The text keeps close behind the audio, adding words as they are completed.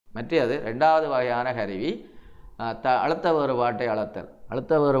மற்றது ரெண்டாவது வகையான கருவி அழுத்த வேறுபாட்டை அளத்தல்.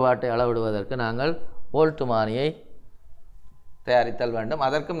 அழுத்த வேறுபாட்டை அளவிடுவதற்கு நாங்கள் வோல்ட்டுமானியை தயாரித்தல் வேண்டும்.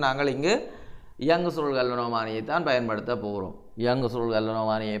 அதற்கும் நாங்கள் இங்கு இயங்கு சுருள் கல்வனோமானியை தான் பயன்படுத்த போகிறோம். இயங்கு சுருள்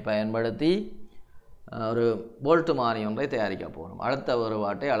கல்வனோமானியை பயன்படுத்தி ஒரு வோல்ட்டுமானி ஒன்றை தயாரிக்க போகிறோம் அழுத்த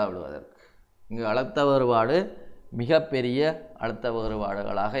வேறுபாட்டை அளவிடுவதற்கு. இங்கு அழுத்த வேறுபாடு மிகப்பெரிய அழுத்த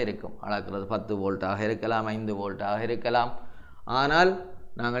வேறுபாடுகளாக இருக்கும். அளக்கிறது 10 வோல்ட்டாக இருக்கலாம், 5 வோல்ட்டாக இருக்கலாம். ஆனால்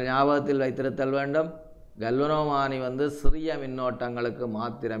நாங்கள் ஞாபகத்தில் வைத்திருத்தல் வேண்டும், கல்வனோமானி சிறிய மின்னோட்டங்களுக்கு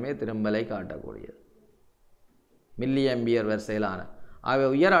மாத்திரமே திரும்பலை காட்டக்கூடியது. மில்லி ஆம்பியர் வரிசையிலான ஆகவே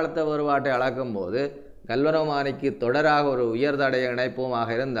உயர் அழுத்த வேறுபாட்டை அளக்கும் போது கல்வனோமானிக்கு தொடராக ஒரு உயர் தடைய இணைப்புமாக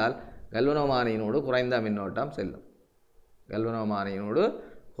இருந்தால் கல்வனோமானியினோடு குறைந்த மின்னோட்டம் செல்லும். கல்வனோமானியினோடு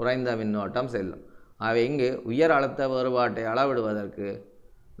குறைந்த மின்னோட்டம் செல்லும். ஆகவே இங்கு உயர் அழுத்த வேறுபாட்டை அளவிடுவதற்கு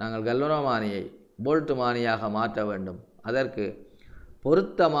நாங்கள் கல்வனோமானியை வோல்ட்டுமானியாக மாற்ற வேண்டும். அதற்கு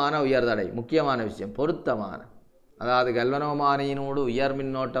பொருத்தமான உயர்தடை, முக்கியமான விஷயம் பொருத்தமான, அதாவது கல்வனோமானியினோடு உயர்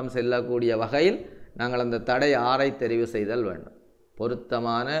மின்னோட்டம் செல்லக்கூடிய வகையில் நாங்கள் அந்த தடை ஆரை தெரிவு செய்தல் வேண்டும்.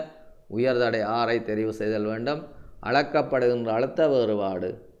 பொருத்தமான உயர்தடை ஆரை தெரிவு செய்தல் வேண்டும். அளக்கப்படுகின்ற அழுத்த வேறுபாடு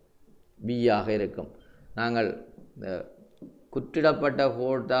V ஆக இருக்கும். நாங்கள் இந்த குற்றிடப்பட்ட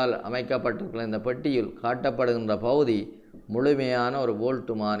கோட்டால் அமைக்கப்பட்டிருக்கிற இந்த பெட்டியில் காட்டப்படுகின்ற பகுதி முழுமையான ஒரு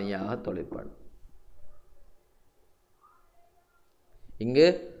வோல்ட்டுமானியாக தொழிற்படும். இங்கு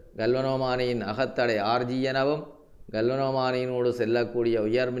கல்வனோமானியின் அகத்தடை RG எனவும் கல்வனோமானியினோடு செல்லக்கூடிய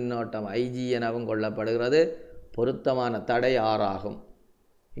உயர் மின்னோட்டம் IG எனவும் கொள்ளப்படுகிறது. பொருத்தமான தடை R ஆகும்.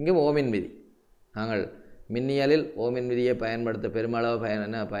 இங்கு ஓமின் விதி, நாங்கள் மின்னியலில் ஓமின் விதியை பெருமளவு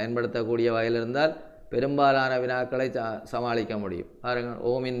பயன்படுத்தக்கூடிய வகையில் இருந்தால் பெரும்பாலான வினாக்களை சமாளிக்க முடியும். பாருங்கள்,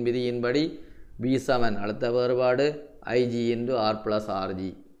 ஓமின் விதியின்படி V சமன் அழுத்த வேறுபாடு IG × R+RG.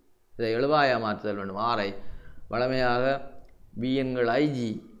 இதை எழுவாய மாற்றுதல் வேண்டும். ஆரை வழமையாக V/IG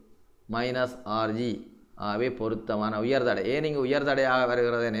 - RG ஆகவே பொருத்தமான உயர்தடை. ஏன் இங்கு உயர்தடையாக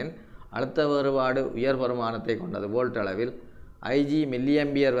வருகிறது எனில் அழுத்த வேறுபாடு உயர் பெருமானத்தை கொண்டது. வோல்ட் அளவில் IG மில்லி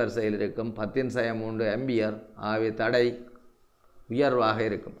ஆம்பியர் வரிசையில் இருக்கும், 10⁻³ ஆம்பியர். ஆகவே தடை உயர்வாக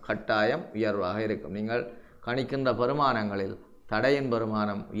இருக்கும், கட்டாயம் உயர்வாக இருக்கும். நீங்கள் கணிக்கின்ற பெருமானங்களில் தடையின்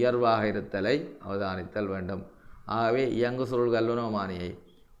பெருமானம் உயர்வாக இருத்தலை அவதானித்தல் வேண்டும். ஆகவே இயங்கு சுருள் கல்வனோமானியை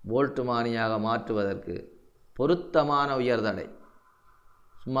வோல்ட்டுமானியாக மாற்றுவதற்கு பொருத்தமான உயர்தடை,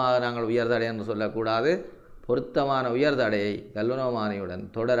 சும்மா நாங்கள் உயர்தடை என்று சொல்லக்கூடாது, பொருத்தமான உயர்தடையை கல்வனோமானியுடன்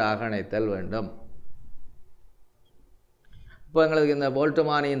தொடராக இணைத்தல் வேண்டும். இப்போ எங்களுக்கு இந்த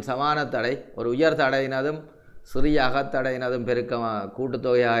வோல்ட்டுமானியின் சமான தடை ஒரு உயர் தடையினதும் சிறிய அகத்தடையினதும்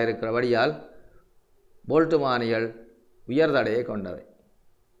கூட்டுத்தொகையாக இருக்கிறபடியால் வோல்ட்டுமானிகள் உயர்தடையை கொண்டவை.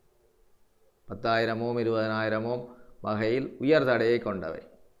 10,000 ஓம் 20,000 ஓம் வகையில் உயர்தடையை கொண்டவை.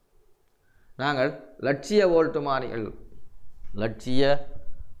 நாங்கள் லட்சிய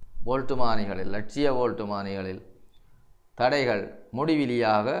வோல்ட்டுமானிகளில் தடைகள்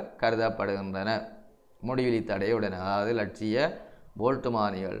முடிவிலியாக கருதப்படுகின்றன. முடிவிலி தடையுடன், அதாவது லட்சிய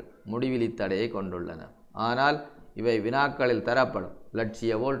வோல்ட்டுமானிகள் முடிவிலி தடையை கொண்டுள்ளன. ஆனால் இவை வினாக்களில் தரப்படும்.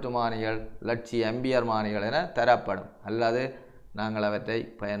 லட்சிய வோல்ட்டுமானிகள், லட்சிய ஆம்பியர் மானிகள் என தரப்படும். அல்லது நாங்கள் அவற்றை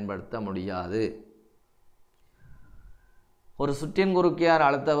பயன்படுத்த முடியாது. ஒரு சுற்றின் குறுக்கேயான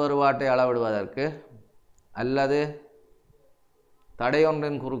அழுத்த வேறுபாட்டை அளவிடுவதற்கு அல்லது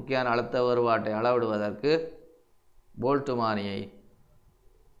தடையொன்றின் குறுக்கேயான அழுத்த வேறுபாட்டை அளவிடுவதற்கு வோல்ட்டுமானியை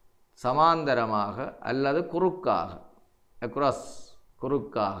சமாந்தரமாக அல்லது குறுக்காக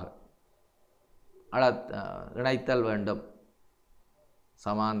இணைத்தல் வேண்டும்.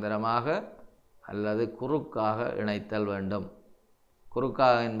 சமாந்தரமாக அல்லது குறுக்காக இணைத்தல் வேண்டும்.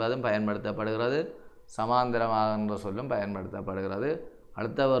 குறுக்காக என்பதும் பயன்படுத்தப்படுகிறது, சமாந்தரமாக என்ற சொல்லும் பயன்படுத்தப்படுகிறது.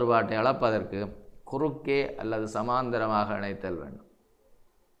 அழுத்த வேறுபாட்டை அளப்பதற்கு குறுக்கே அல்லது சமாந்தரமாக இணைத்தல் வேண்டும்.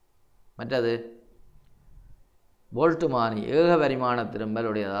 மற்றது வோல்ட்டுமானி ஏக பரிமாண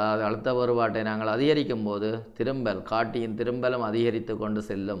திரும்பலுடையது. அதாவது அழுத்த வேறுபாட்டை நாங்கள் அதிகரிக்கும் போது காட்டியின் திரும்பலும் அதிகரித்து கொண்டு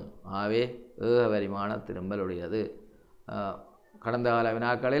செல்லும். ஆகவே ஏக பரிமாண திரும்பலுடையது. கடந்த கால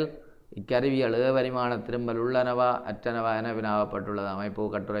வினாக்களில் இக்கருவிகள் ஏக பரிமாண திரும்பல் உள்ளனவா அற்றனவா என வினாவப்பட்டுள்ளது அமைப்பு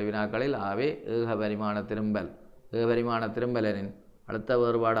கட்டுரை வினாக்களில். ஆகவே ஏக பரிமாண திரும்பல் எனின் அழுத்த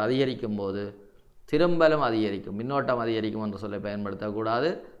வேறுபாடு அதிகரிக்கும் போது திரும்பலும் அதிகரிக்கும், மின்னோட்டம் அதிகரிக்கும் என்ற சொல்லை பயன்படுத்தக்கூடாது,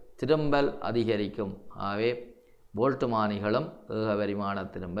 திரும்பல் அதிகரிக்கும். ஆகவே வோல்ட்டுமானிகளும் ஏக பரிமாண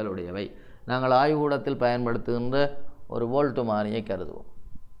திரும்பல் உடையவை. நாங்கள் ஆய்வுக்கூடத்தில் பயன்படுத்துகின்ற ஒரு வோல்ட்டுமானியை கருதுவோம்.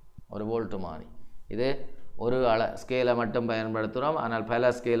 ஒரு வோல்ட்டுமானி இது ஒரு ஸ்கேலை மட்டும் பயன்படுத்துகிறோம். ஆனால்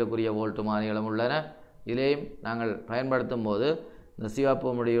பல ஸ்கேலுக்குரிய வோல்ட்டுமானிகளும் உள்ளன. இதிலேயும் நாங்கள் பயன்படுத்தும் போது இந்த சிவப்பு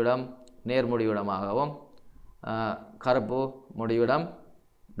முடிவிடம் நேர்முடிவிடமாகவும் கருப்பு முடிவிடம்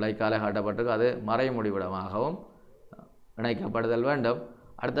பிளைக்கால காட்டப்பட்டிருக்கு, அது மறை முடிவிடமாகவும் இணைக்கப்படுதல் வேண்டும்.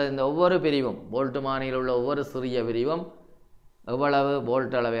 அடுத்தது இந்த ஒவ்வொரு பிரிவும் வோல்ட்டுமானியில் உள்ள ஒவ்வொரு சிறிய பிரிவும் எவ்வளவு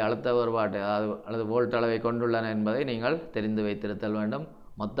வோல்ட் அளவை அழுத்த வேறுபாட்டை அல்லது வோல்ட் அளவை கொண்டுள்ளன என்பதை நீங்கள் தெரிந்து வைத்திருத்தல் வேண்டும்.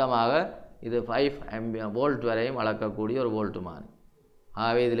 மொத்தமாக இது 5 வோல்ட் வரையும் அளக்கக்கூடிய ஒரு வோல்ட்டுமானி.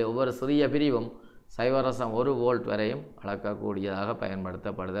 ஆகவே இதில் ஒவ்வொரு சிறிய பிரிவும் 0.1 வோல்ட் வரையும் அளக்கக்கூடியதாக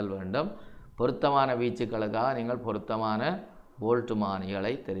பயன்படுத்தப்படுதல் வேண்டும். பொருத்தமான வீச்சுக்களுக்காக நீங்கள் பொருத்தமான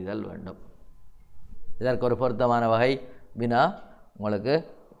வோல்ட்டுமானிகளை தெரிதல் வேண்டும். இதற்கு ஒரு பொருத்தமான வகை வினா உங்களுக்கு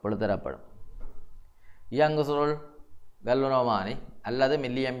கொடுத்தரப்படும். இயங்கு சுருள் கல்வனோமானி அல்லது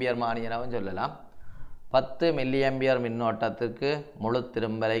மில்லியம்பியர் மானி எனவும் சொல்லலாம். 10 மில்லியம்பியர் மின்னோட்டத்திற்கு முழு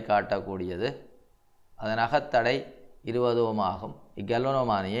திரும்பலை காட்டக்கூடியது. அதன் அகத்தடை 20 ஓம் ஆகும்.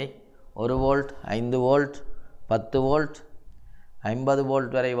 இக்கல்வனோமானியை 1 வோல்ட், 5 வோல்ட், 10 வோல்ட், 50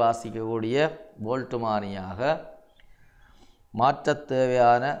 வோல்ட் வரை வாசிக்கக்கூடிய வோல்ட்டுமானியாக மாற்றத்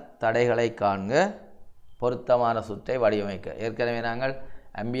தேவையான தடைகளை காண்க. பொருத்தமான சுற்றை வடிவமைக்க. ஏற்கனவே நாங்கள்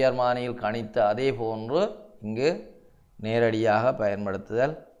ஆம்பியர் மானியில் கணித்த அதே போன்று இங்கு நேரடியாக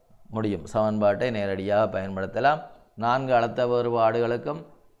பயன்படுத்துதல் முடியும். சமன்பாட்டை நேரடியாக பயன்படுத்தலாம். 4 அழுத்த வேறுபாடுகளுக்கும்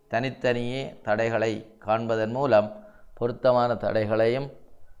தனித்தனியே தடைகளை காண்பதன் மூலம் பொருத்தமான தடைகளையும்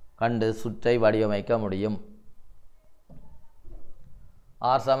கண்டு சுற்றை வடிவமைக்க முடியும்.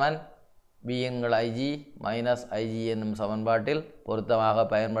 ஆர் சமன் V/IG -IG என்னும் சமன்பாட்டில் பொருத்தமாக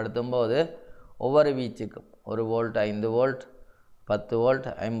பயன்படுத்தும் போது ஒவ்வொரு வீச்சுக்கும் 1 வோல்ட், 5 வோல்ட், 10 வோல்ட்,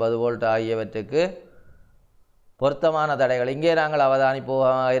 50 வோல்ட் ஆகியவற்றுக்கு பொருத்தமான தடைகள். இங்கே நாங்கள்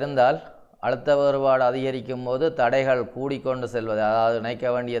அவதானிப்போமாக இருந்தால் அழுத்த வேறுபாடு அதிகரிக்கும் போது தடைகள் கூடிக்கொண்டு செல்வதை, அதாவது இணைக்க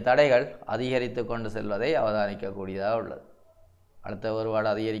வேண்டிய தடைகள் அதிகரித்து கொண்டு செல்வதை அவதானிக்கக்கூடியதாக உள்ளது. அழுத்த வேறுபாடு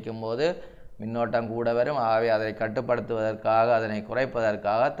அதிகரிக்கும் போது மின்னோட்டம் கூட வரும். ஆகவே அதை கட்டுப்படுத்துவதற்காக, அதனை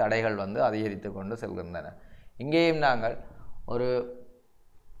குறைப்பதற்காக தடைகள் அதிகரித்து கொண்டு செல்கின்றன. இங்கேயும் நாங்கள் ஒரு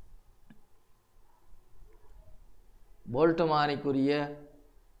வோல்ட்டுமானிக்குரிய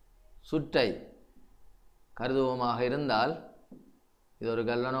சுற்றை கருதுவோமாக இருந்தால், இது ஒரு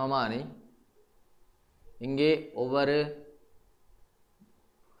கல்வனோமானி. இங்கே ஒவ்வொரு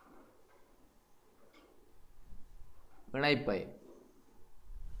இணைப்பை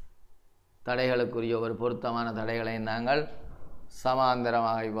தடைகளுக்குரிய ஒரு பொருத்தமான தடைகளை நாங்கள்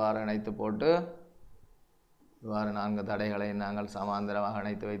சமாந்தரமாக இவ்வாறு இணைத்து போட்டு, இவ்வாறு 4 தடைகளை நாங்கள் சமாந்தரமாக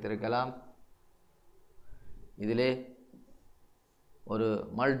இணைத்து வைத்திருக்கலாம். இதிலே ஒரு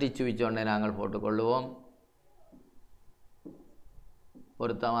மல்டி சுவிட்ச் ஒன்றை நாங்கள் போட்டுக்கொள்ளுவோம்.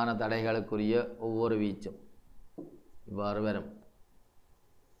 பொருத்தமான தடைகளுக்குரிய ஒவ்வொரு வீச்சும் இவ்வாறு வரும்.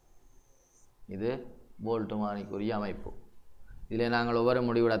 இது வோல்ட்டுமானிக்குரிய அமைப்பு. இதில் நாங்கள் ஒவ்வொரு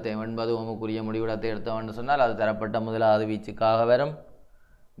முடிவிடத்தையும் 80 ஓமுக்குரிய முடிவிடத்தை எடுத்தோம்னு சொன்னால் அது தரப்பட்ட முதலாவது வீச்சுக்காக வரும்.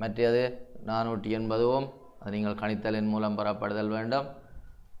 மற்றது 480 ஓம், அது நீங்கள் கணித்தலின் மூலம் பெறப்படுதல் வேண்டும்.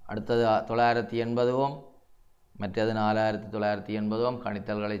 அடுத்தது 980 ஓம், மற்றது 4980 ஓம்.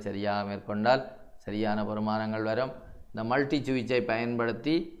 கணித்தல்களை சரியாக மேற்கொண்டால் சரியான பெறுமானங்கள் வரும். இந்த மல்டி சுவிட்சை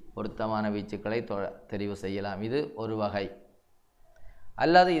பயன்படுத்தி பொருத்தமான வீச்சுக்களை தெரிவு செய்யலாம். இது ஒரு வகை.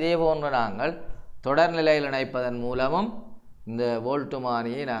 அல்லது இதே போன்று நாங்கள் தொடர் நிலையில் இணைப்பதன் மூலமும் இந்த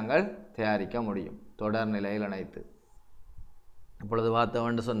வோல்ட்டுமானியை நாங்கள் தயாரிக்க முடியும். தொடர் நிலையில் இணைத்து இப்பொழுது பார்த்தோம்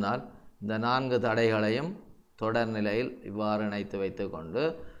என்று சொன்னால், இந்த 4 தடைகளையும் தொடர் நிலையில் இவ்வாறு இணைத்து வைத்து கொண்டு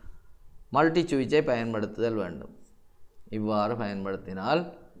மல்டி சுவிட்சை பயன்படுத்துதல் வேண்டும். இவ்வாறு பயன்படுத்தினால்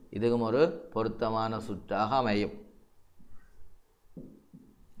இதுவும் ஒரு பொருத்தமான சுற்றாக அமையும்.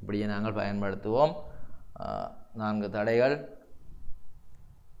 இப்படியே நாங்கள் பயன்படுத்துவோம். 4 தடைகள்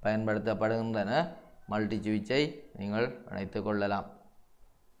பயன்படுத்தப்படுகின்றன. மல்டி சுவிட்சை நீங்கள் இணைத்து கொள்ளலாம்.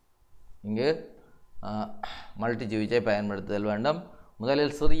 இங்கு மல்டி சுவிட்சை பயன்படுத்துதல் வேண்டும்.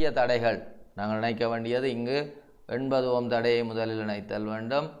 முதலில் சிறிய தடைகள் நாங்கள் இணைக்க வேண்டியது, இங்கு 80 ஓம் தடையை முதலில் இணைத்தல்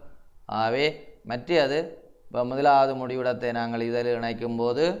வேண்டும். ஆகவே மற்றது முதலாவது முடிவிடத்தை நாங்கள் இதில் இணைக்கும்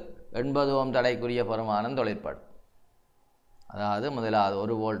போது 80 ஓம் தடைக்குரிய பெறுமானம் தொழிற்படும். அதாவது முதலாவது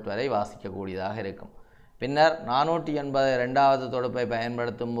 1 வோல்ட் வரை வாசிக்கக்கூடியதாக இருக்கும். பின்னர் 480 இரண்டாவது தொடுப்பை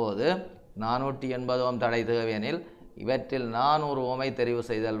பயன்படுத்தும் போது 480 ஓம் தடை தேவையெனில் இவற்றில் 400 ஓமை தெரிவு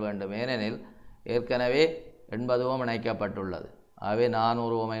செய்தல் வேண்டும். ஏனெனில் ஏற்கனவே 80 ஓம் இணைக்கப்பட்டுள்ளது. ஆகவே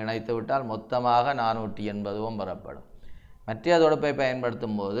 400 ஓமை இணைத்து விட்டால் மொத்தமாக 480 ஓம் பெறப்படும். மற்ற தொடுப்பை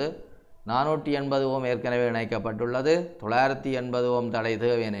பயன்படுத்தும் போது 480 ஓம் ஏற்கனவே இணைக்கப்பட்டுள்ளது. 980 ஓம் தடை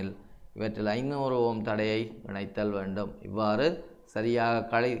தேவையெனில் இவற்றில் 500 ஓம் தடையை இணைத்தல் வேண்டும். இவ்வாறு சரியாக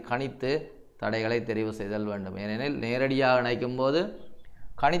கணித்து தடைகளை தெரிவு செய்தல் வேண்டும். ஏனெனில் நேரடியாக இணைக்கும் போது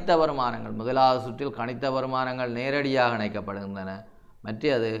கணித்த வருமானங்கள், முதலாவது சுற்றில் கணித்த வருமானங்கள் நேரடியாக இணைக்கப்படுகின்றன.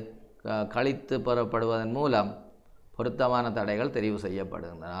 மற்றது கழித்து பெறப்படுவதன் மூலம் பொருத்தமான தடைகள் தெரிவு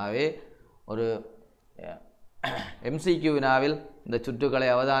செய்யப்படுகின்றன. ஆகவே ஒரு MCQ வினாவில் இந்த சுற்றுக்களை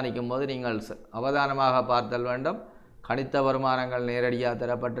அவதானிக்கும் போது நீங்கள் அவதானமாக பார்த்தல் வேண்டும். கணித்த வருமானங்கள் நேரடியாக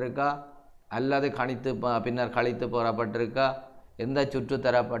தரப்பட்டிருக்கா அல்லது பின்னர் கழித்து போறப்பட்டிருக்கா, எந்த சுற்று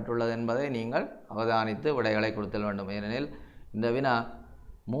தரப்பட்டுள்ளது என்பதை நீங்கள் அவதானித்து விடைகளை கொடுத்தல் வேண்டும். ஏனெனில் இந்த வினா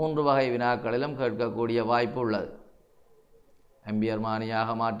 3 வகை வினாக்களிலும் கேட்கக்கூடிய வாய்ப்பு உள்ளது. ஆம்பியர்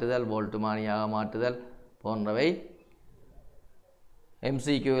மானியாக மாற்றுதல், வோல்ட் மானியாக மாற்றுதல் போன்றவை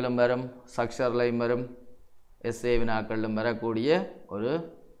MCQவிலும் வரும், ஸ்ட்ரக்சர்லையும் வரும், SA வினாக்களிலும் வரக்கூடிய ஒரு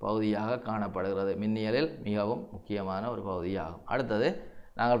பகுதியாக காணப்படுகிறது. மின்னியலில் மிகவும் முக்கியமான ஒரு பகுதியாகும். அடுத்தது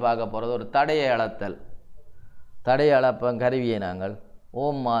நாங்கள் பார்க்க போகிறது ஒரு தடையை அளத்தல். தடையை அளப்ப கருவியை நாங்கள்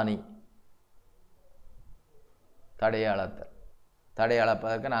ஓம்மானி தடையை அளத்தல். தடை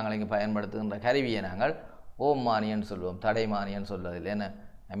அளப்பதற்கு நாங்கள் இங்கே பயன்படுத்துகின்ற கருவியை நாங்கள் ஓம்மானின்னு சொல்லுவோம், தடைமானின்னு சொல்வதில்லை. என்ன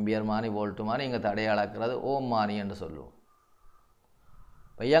ஆம்பியர் மானி, வோல்ட் மானி, இங்கே தடையை அளக்கிறது ஓம்மானி என்று சொல்லுவோம்.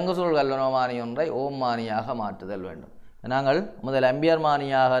 இப்போ இயங்கு சுருள் கல்வனோமானி ஒன்றை ஓம்மானியாக மாற்றுதல் வேண்டும். நாங்கள் முதல் ஆம்பியர்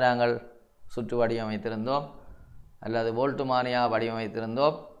மானியாக நாங்கள் சுற்று வடிவமைத்திருந்தோம் அல்லது வோல்ட் மானியாக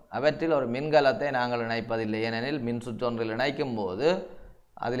வடிவமைத்திருந்தோம். அவற்றில் ஒரு மின்கலத்தை நாங்கள் இணைப்பதில்லை. ஏனெனில் மின் சுற்றொன்றில் இணைக்கும் போது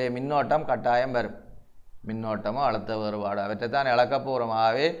அதிலே மின்னோட்டம் கட்டாயம் வரும். மின்னோட்டமோ அழுத்த வேறுபாடு அவற்றை தான் இழக்கப் போகிறோம்.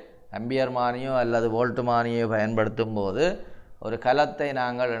 ஆகவே ஆம்பியர் மானியோ அல்லது வோல்ட் மானியோ பயன்படுத்தும் போது ஒரு கலத்தை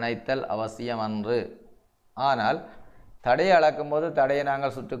நாங்கள் இணைத்தல் அவசியம் அன்று. ஆனால் தடையை அளக்கும் போது தடையை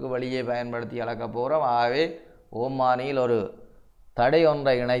நாங்கள் சுற்றுக்கு வெளியே பயன்படுத்தி அளக்கப் போகிறோம். ஆகவே ஓம்மானியில் ஒரு தடை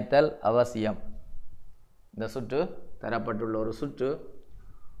ஒன்றை இணைத்தல் அவசியம். இந்த சுற்று தரப்பட்டுள்ள ஒரு சுற்று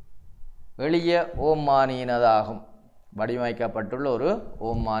எளிய ஓம்மானியினதாகும், வடிவமைக்கப்பட்டுள்ள ஒரு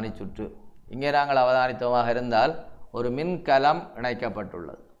ஓம்மானி சுற்று. இங்கே நாங்கள் அவதானித்தமாக இருந்தால் ஒரு மின்கலம்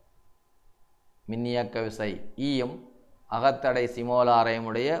இணைக்கப்பட்டுள்ளது. மின்னியக்க விசை ஈயும் அகத்தடை சிமோலாரையும்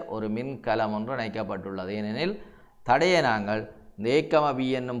உடைய ஒரு மின்கலம் ஒன்று இணைக்கப்பட்டுள்ளது. ஏனெனில் தடையை நாங்கள் இந்த ஏ, பி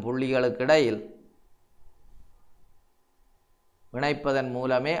என்னும் புள்ளிகளுக்கு இடையில் இணைப்பதன்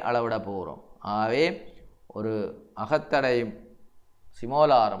மூலமே அளவிட போகிறோம். ஆகவே ஒரு அகத்தடையும்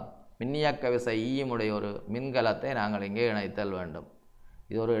சிமோலாரும் மின்னியக்க விசை ஈயுமுடைய ஒரு மின்கலத்தை நாங்கள் இங்கே இணைத்தல் வேண்டும்.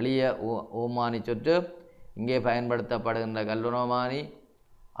 இது ஒரு எளிய ஓம்மானி சுற்று. இங்கே பயன்படுத்தப்படுகின்ற கல்வனோமானி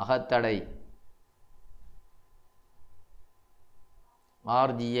அகத்தடை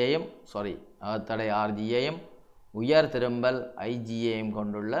அகத்தடை ஆர்ஜியையும் உயர் திரும்பல் ஐஜியையும்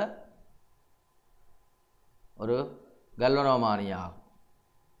கொண்டுள்ள ஒரு கல்வனோமானியாகும்.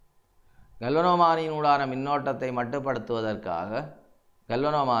 கல்வனோமானியினூடான மின்னோட்டத்தை மட்டுப்படுத்துவதற்காக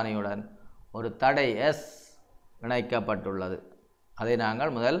கல்வனோமானியுடன் ஒரு தடை எஸ் இணைக்கப்பட்டுள்ளது. அதை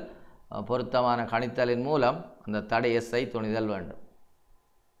நாங்கள் முதல் பொருத்தமான கணித்தலின் மூலம் அந்த தடை எஸ்ஸை துணிதல் வேண்டும்.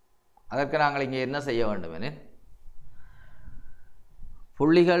 அதற்கு நாங்கள் இங்கே என்ன செய்ய வேண்டும் எனில்,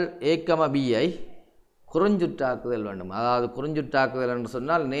 புள்ளிகள் ஏ, பியை குறுஞ்சுற்றாக்குதல் வேண்டும். அதாவது குறுஞ்சுற்றாக்குதல் என்று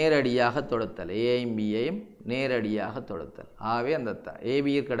சொன்னால் நேரடியாக தொடுத்தல், ஏயும் பியையும் நேரடியாக தொடுத்தல். ஆகவே அந்த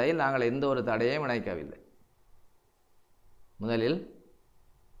ஏபியிற்கு இடையில் நாங்கள் எந்த ஒரு தடையையும் இணைக்கவில்லை. முதலில்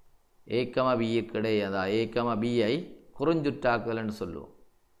ஏ, பியிற்கு இடையே, அதாவது ஏ, பியை குறுஞ்சுற்றாக்குதல் என்று சொல்லுவோம்.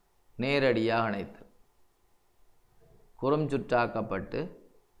 நேரடியாக இணைத்தல். குறுஞ்சுற்றாக்கப்பட்டு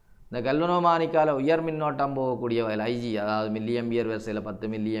இந்த கல்வனோமானிக்கால உயர் மின்னோட்டம் போகக்கூடிய வகையில் ஐஜி, அதாவது மில்லியம்பியர் வரிசையில் 10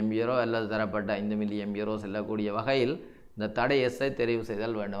 மில்லியம்பியரோ அல்லது தரப்பட்ட 5 மில்லியம்பியரோ செல்லக்கூடிய வகையில் இந்த தடை எஸ்ஸை தெரிவு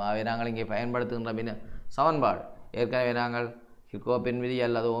செய்தல் வேண்டும். ஆகவே நாங்கள் இங்கே பயன்படுத்துகின்ற சமன்பாடு ஏற்கனவே நாங்கள் கிர்கோப்பின் விதி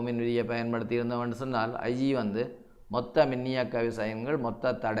அல்லது ஓமின் விதியை பயன்படுத்தி இருந்தோம் என்று சொன்னால் ஐஜி மொத்த மின்னியக்க விசைகள்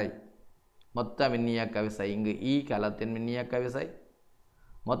மொத்த தடை, மொத்த மின்னியக்க விசை, இங்கு இ கலத்தின் மின்னியக்க விசை,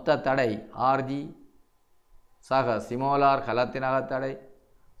 மொத்த தடை ஆர்ஜி சக சிமோலார் கலத்தின் அகத்தடை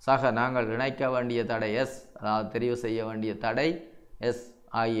சக நாங்கள் இணைக்க வேண்டிய தடை எஸ், அதாவது தெரிவு செய்ய வேண்டிய தடை எஸ்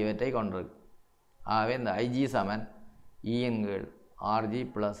ஆகியவற்றை கொண்டிருக்கு. ஆகவே இந்த ஐஜி சமன் இன் கீழ் RJ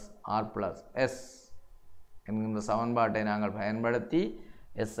plus R plus S என்கின்ற சமன்பாட்டை நாங்கள் பயன்படுத்தி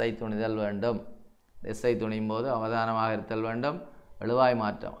எஸ்ஐ துணிதல் வேண்டும். எஸ்ஐ துணியும் போது அவதானமாக இருத்தல் வேண்டும். எழுவாய்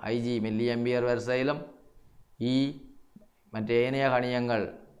மாற்றம் ஐஜி மில்லியம்பியர் வரிசையிலும் இ மற்ற ஏனைய கணியங்கள்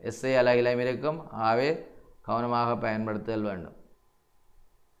எஸ்ஐ அலகிலும் இருக்கும். ஆகவே கவனமாக பயன்படுத்தல் வேண்டும்.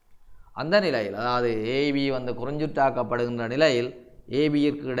 அந்த நிலையில், அதாவது ஏபி குறைஞ்சுட்டாக்கப்படுகின்ற நிலையில்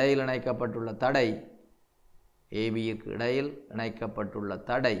ஏபியிற்கு இடையில் இணைக்கப்பட்டுள்ள தடை, ஏபியிற்கு இடையில் இணைக்கப்பட்டுள்ள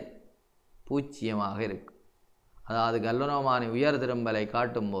தடை பூஜ்ஜியமாக இருக்கும். அதாவது கல்வனோமானி உயர் திரும்பலை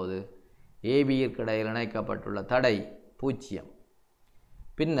காட்டும்போது ஏபியிற்கு இடையில் இணைக்கப்பட்டுள்ள தடை பூஜ்ஜியம்.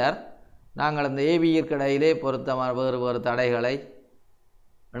 பின்னர் நாங்கள் அந்த ஏபியிற்கு இடையிலே பொருத்தமான வேறு வேறு தடைகளை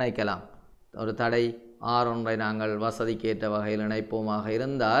இணைக்கலாம். ஒரு தடை R1 நாங்கள் வசதிக்கேற்ற வகையில் இணைப்போமாக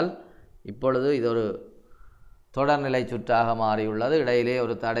இருந்தால், இப்பொழுது இது ஒரு தொடர்நிலை சுற்றாக மாறியுள்ளது. இடையிலே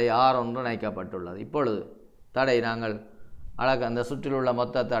ஒரு தடை R1 இணைக்கப்பட்டுள்ளது. இப்பொழுது தடை நாங்கள் அந்த சுற்றில் உள்ள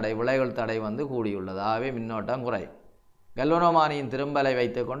மொத்த தடை விளைவுகள் தடை கூடியுள்ளது. ஆகவே மின்னோட்டம் குறையும். கல்வனோமானியின் திரும்பலை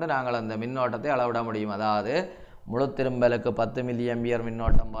வைத்துக்கொண்டு நாங்கள் அந்த மின்னோட்டத்தை அளவிட முடியும். அதாவது முழு திரும்பலுக்கு 10 மில்லி ஆம்பியர்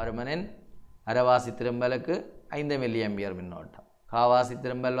மின்னோட்டம் வருமெனின் அரைவாசி திரும்பலுக்கு 5 மில்லி ஆம்பியர் மின்னோட்டம். காவாசி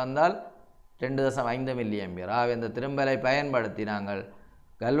திரும்பல் வந்தால் 2.5 மில்லி ஆம்பியர். ஆகவே இந்த திரும்பலை பயன்படுத்தி நாங்கள்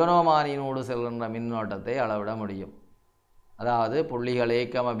கல்வனோமானியினோடு செல்கின்ற மின்னோட்டத்தை அளவிட முடியும். அதாவது புள்ளிகள் A,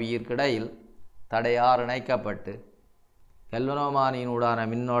 Bயிற்கிடையில் தடையார் இணைக்கப்பட்டு கல்வனோமானியினூடான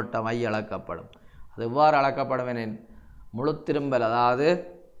மின்னோட்டம் I அளக்கப்படும். அது எவ்வாறு அளக்கப்படும் எனின் முழு திரும்பல், அதாவது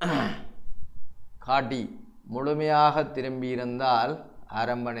காட்டி முழுமையாக திரும்பியிருந்தால்,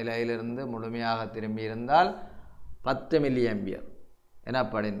 ஆரம்ப நிலையிலிருந்து முழுமையாக திரும்பியிருந்தால் 10 milli ampere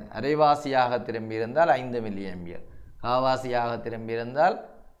எனப்படின், அரைவாசியாக திரும்பியிருந்தால் 5 milli ampere, காவாசியாக திரும்பியிருந்தால்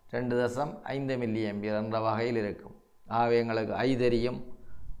 2.5 milli ampere என்ற வகையில் இருக்கும். ஆகவே எங்களுக்கு I தெரியும்,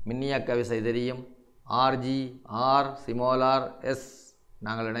 மின்னியக்க விசை தெரியும், RG, R, சிமோலார், S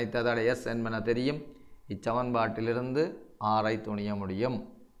நாங்கள் இணைத்த தடை S என்பன தெரியும். இச்சமன்பாட்டிலிருந்து R ஐ துணிய முடியும்.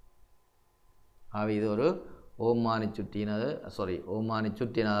 ஆகவே இது ஒரு ஓமானி சுற்றினது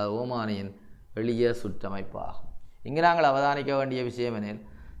ஓமானியின் எளிய சுற்றமைப்பாகும். இங்கு நாங்கள் அவதானிக்க வேண்டிய விஷயம் எனில்,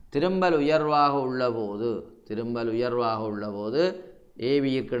 திரும்பல் உயர்வாக உள்ளபோது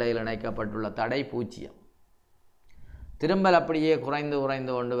ஏபியிற்கிடையில் இணைக்கப்பட்டுள்ள தடை 0. திரும்பல் அப்படியே குறைந்து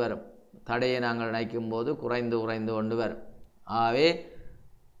கொண்டு வரும். தடையை நாங்கள் இணைக்கும் போது குறைந்து கொண்டு வரும். ஆகவே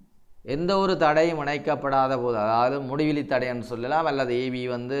எந்த ஒரு தடையும் இணைக்கப்படாத போது, அதாவது முடிவிலி தடைன்னு சொல்லலாம், அல்லது ஏபி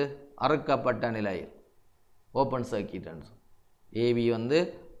அறுக்கப்பட்ட நிலையில், ஓப்பன் சர்க்கியூட், ஏபி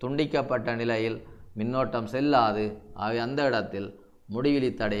துண்டிக்கப்பட்ட நிலையில் மின்னோட்டம் செல்லாது. ஆகவே அந்த இடத்தில் முடிவிலி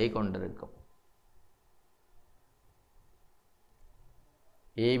தடையை கொண்டிருக்கும்.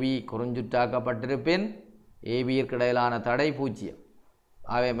 ஏபி குறுஞ்சுற்றாக்கப்பட்டிருப்பின் ஏபியிற்கிடையிலான தடை 0.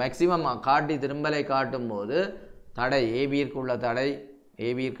 ஆகவே மேக்சிமம் காட்டி திரும்பலை காட்டும் போது தடை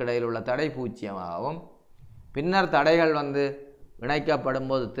ஏபியிற்கிடையில் உள்ள தடை 0ஆகவும், பின்னர் தடைகள் இணைக்கப்படும்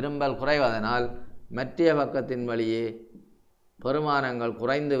போது திரும்பல் குறைவதனால் மற்ற பக்கத்தின் வழியே பெருமானங்கள்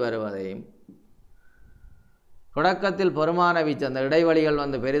குறைந்து வருவதையும், தொடக்கத்தில் பெருமான வீச்சு அந்த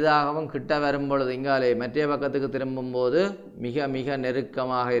இடைவெளிகள் பெரிதாகவும் கிட்ட வரும்பொழுது இங்காலே மற்ற பக்கத்துக்கு திரும்பும்போது மிக மிக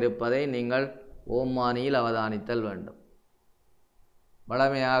நெருக்கமாக இருப்பதை நீங்கள் ஓம்மானியில் அவதானித்தல் வேண்டும்.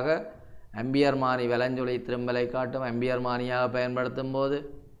 வழமையாக ஆம்பியர் மானி வலஞ்சுழி திரும்பலை காட்டும். ஆம்பியர் மானியாக பயன்படுத்தும் போது,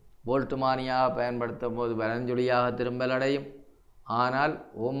 வோல்ட் மானியாக பயன்படுத்தும் போது வலஞ்சுழியாக திரும்பல் அடையும். ஆனால்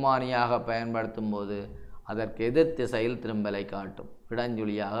ஓம்மானியாக பயன்படுத்தும் போது அதற்கு எதிர் திசையில் திரும்பலை காட்டும்,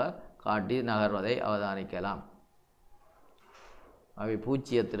 இடஞ்சுழியாக காட்டி நகர்வதை அவதானிக்கலாம். அவை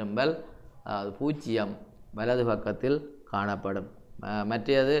 0 திரும்பல், அதாவது 0 வலது பக்கத்தில் காணப்படும்.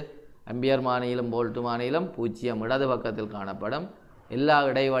 மற்றது ஆம்பியர் மானியிலும் வோல்ட் மானியிலும் 0 இடது பக்கத்தில் காணப்படும். எல்லா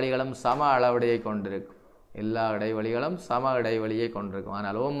இடைவெளிகளும் சம அளவுடையை கொண்டிருக்கும்.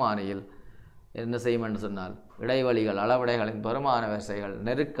 ஆனால் ஓம்மானியில் என்ன செய்யும் என்று சொன்னால், இடைவெளிகள் அளவுடைகளின் பெருமான வரிசைகள்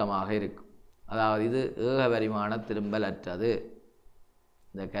நெருக்கமாக இருக்கும். அதாவது இது ஏகபரிமாண திரும்பல் அற்றது.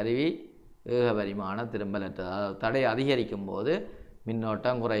 இந்த கருவி ஏகபரிமாண திரும்பல் அற்றது. அதாவது தடை அதிகரிக்கும் போது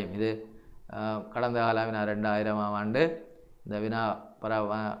மின்னோட்டம் குறையும். இது கடந்த கால வினா 2000ஆம் ஆண்டு இந்த வினா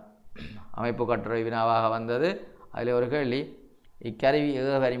அமைப்பு கட்டுரை வினாவாக வந்தது. அதில் ஒரு கேள்வி, இக்கருவி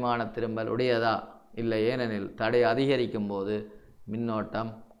ஏகபரிமாண திரும்பல் உடையதா இல்லை, ஏனெனில் தடை அதிகரிக்கும் போது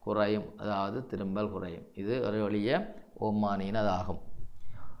மின்னோட்டம் குறையும், அதாவது திரும்பல் குறையும். இது ஒரு எளிய ஓம்மானியினதாகும்.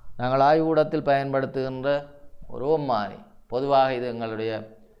 நாங்கள் ஆய்வுக்கூடத்தில் பயன்படுத்துகின்ற ஒரு ஓம்மானி, பொதுவாக இது எங்களுடைய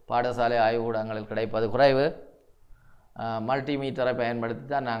பாடசாலை ஆய்வுக்கூடங்களில் கிடைப்பது குறைவு. மல்டிமீட்டரை பயன்படுத்தி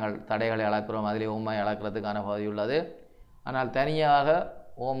தான் நாங்கள் தடைகளை அளக்கிறோம். அதிலே ஓம்மை அளக்கிறதுக்கான பகுதி உள்ளது. ஆனால் தனியாக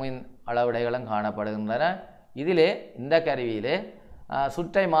ஓமின் அளவுடைகளும் காணப்படுகின்றன. இதிலே இந்த கருவியிலே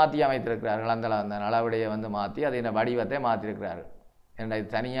சுற்றை மாற்றி அமைத்திருக்கிறார்கள். அந்த அளவுடையை மாற்றி அதன் வடிவத்தை மாற்றியிருக்கிறார்கள். என்ற இது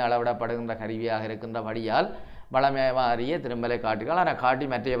தனியாக அளவிடப்படுகின்ற கருவியாக இருக்கின்ற வழியால் வளமை மாறிய திரும்பலை காட்டுகள். ஆனால் காட்டி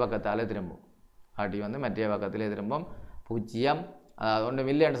மற்ற பக்கத்தால் திரும்பும். காட்டி மற்ற பக்கத்திலே திரும்பும். 0, அதாவது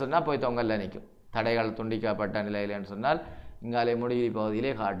ஒன்றும் இல்லைன்னு சொன்னால் போய் தொங்கல்ல நிற்கும். தடைகள் துண்டிக்கப்பட்ட நிலையில்னு சொன்னால் இங்காலே முடிவிலி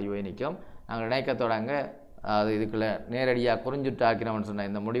பகுதியிலே காட்டி போய் நிற்கும். நாங்கள் இணைக்க தொடங்க அது இதுக்குள்ளே நேரடியாக குறிஞ்சுட்டாக்கினவன் சொன்னால்,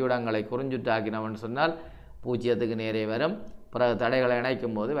 இந்த முடிவிடங்களை குறிஞ்சுட்டாக்கினவன் சொன்னால் 0க்கு நேரே வரும். பிறகு தடைகளை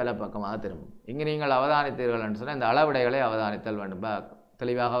இணைக்கும் போது வலப்பக்கமாக திரும்பும். இங்கே நீங்கள் அவதானித்தீர்கள்னு சொன்னால் இந்த அளவிடைகளை அவதானித்தல் வேண்டும்.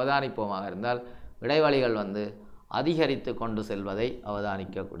 தெளிவாக அவதானிப்போமாக இருந்தால் இடைவெளிகள் அதிகரித்து கொண்டு செல்வதை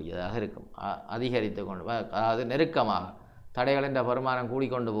அவதானிக்கக்கூடியதாக இருக்கும். அதிகரித்து கொண்டு, அதாவது நெருக்கமாக தடைகளின் பெருமானம்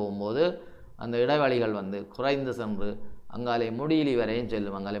கூடிக்கொண்டு போகும்போது அந்த இடைவெளிகள் குறைந்து சென்று அங்காலே முடிவிலி வரையும்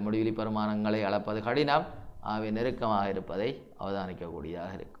செல்லும். அங்காலே முடிவிலி பெருமானங்களை அளப்பது கடினம். ஆகவே நெருக்கமாக இருப்பதை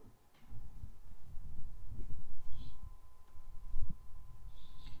அவதானிக்கக்கூடியதாக இருக்கும்.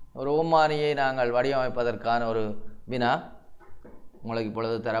 ஒரு ஓம்மானியை நாங்கள் வடிவமைப்பதற்கான ஒரு வினா உங்களுக்கு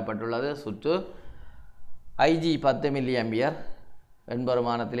இப்பொழுது தரப்பட்டுள்ளது. சுற்று IG 10 மில்லி ஆம்பியர்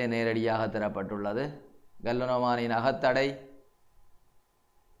எண்பெருமானத்திலே நேரடியாக தரப்பட்டுள்ளது. கல்வனோமானியின் அகத்தடை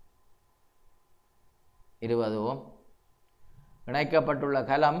 20 ஓம். இணைக்கப்பட்டுள்ள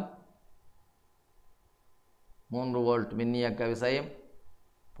கலம் 3 வோல்ட் மின்னியக்க விசையும்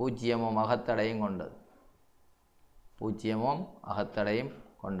 0 ஓம் அகத்தடையும் கொண்டது. 0 ஓம் அகத்தடையும்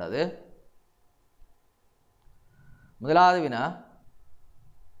கொண்டது. முதலாவது வினா,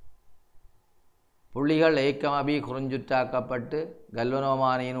 புள்ளிகள் ஏக்கமபி குறிஞ்சுற்றாக்கப்பட்டு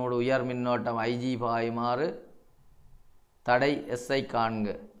கல்வனோமானியினோடு உயர் மின்னோட்டம் IG பாயுமாறு தடை SI காண்க.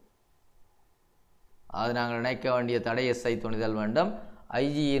 அது நாங்கள் இணைக்க வேண்டிய தடை SI துணிதல் வேண்டும்.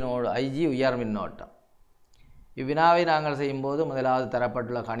 IG உயர் மின்னோட்டம். இவ்வினாவை நாங்கள் செய்யும்போது முதலாவது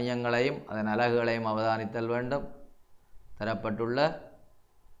தரப்பட்டுள்ள கணியங்களையும் அதன் அலகுகளையும் அவதானித்தல் வேண்டும். தரப்பட்டுள்ள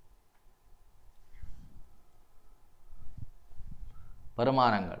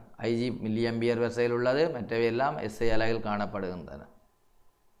பெருமானங்கள் IG மில்லியம்பியர் வரிசையில் உள்ளது. மற்றவை எல்லாம் SI அலகில் காணப்படுகின்றன.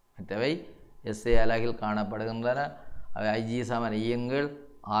 அவை IG சமன் இயங்கள்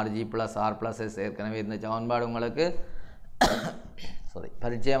RG + R + S. ஏற்கனவே இந்த சமன்பாடு உங்களுக்கு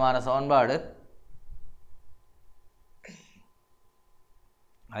பரிச்சயமான சமன்பாடு.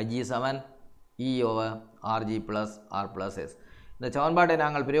 IG சமன் E/RG + R + S. இந்த சமன்பாட்டை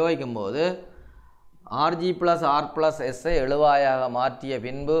நாங்கள் பிரயோகிக்கும் போது RG + R + S-ஐ எழுவாயாக மாற்றிய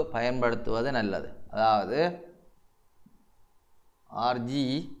பின்பு பயன்படுத்துவது நல்லது. அதாவது RG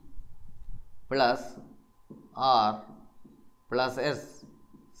 + R + S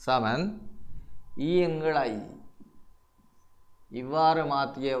சமன் E/I. இவ்வாறு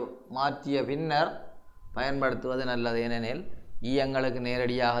மாற்றிய பின்னர் பயன்படுத்துவது நல்லது. ஏனெனில் எங்களுக்கு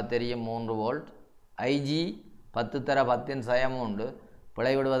நேரடியாக தெரியும் 3 வோல்ட். IG 10 சயம் உண்டு.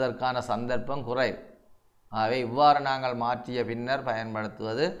 பிழைவிடுவதற்கான சந்தர்ப்பம் குறைவு. ஆகவே இவ்வாறு நாங்கள் மாற்றிய பின்னர்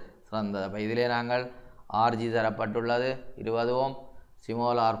பயன்படுத்துவது சிறந்தது. அப்போ இதிலே நாங்கள் RG தரப்பட்டுள்ளது 20 ஓம்,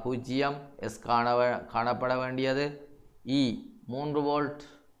 சிமோல் R 0, S காணப்பட வேண்டியது, E 3 வோல்ட்,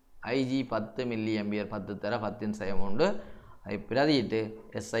 IG 10 மில்லியம்பியர் 10 சயம் உண்டு. அதை பிரதியிட்டு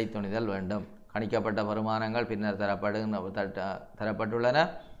SI துணிதல் வேண்டும். கணிக்கப்பட்ட பெருமானங்கள் பின்னர் தரப்பட்டுள்ளன.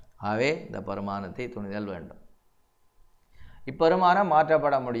 ஆகவே இந்த பெருமானத்தை துணிதல் வேண்டும். இப்பெருமானம்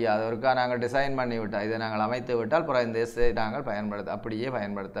மாற்றப்பட முடியாது. ஒருக்கா நாங்கள் டிசைன் பண்ணிவிட்டால், இதை நாங்கள் அமைத்து விட்டால் பிறகு இந்த SI நாங்கள் அப்படியே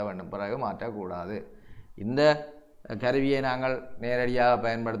பயன்படுத்த வேண்டும். பிறகு மாற்றக்கூடாது. இந்த கருவியை நாங்கள் நேரடியாக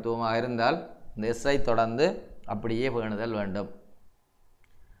பயன்படுத்துவோமாக இருந்தால் இந்த SI தொடர்ந்து அப்படியே பேணுதல் வேண்டும்.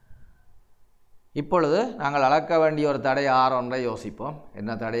 இப்பொழுது நாங்கள் அளக்க வேண்டிய ஒரு தடை R ஒன்றை யோசிப்போம்.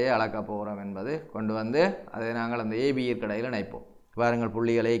 என்ன தடையை அளக்கப் போகிறோம் என்பது கொண்டு வந்து அதை நாங்கள் அந்த AB ஈர்க்கடையில் இணைப்போம். பாருங்கள்,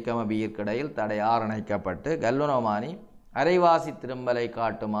 புள்ளிகள் A, B ஈர்க்கடையில் தடை R இணைக்கப்பட்டு கல்வனோமானி அரைவாசி திரும்பலை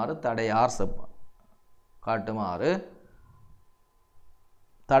காட்டுமாறு தடை R காட்டுமாறு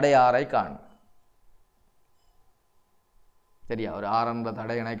தடை Rஐ காண. சரியா? ஒரு R என்ற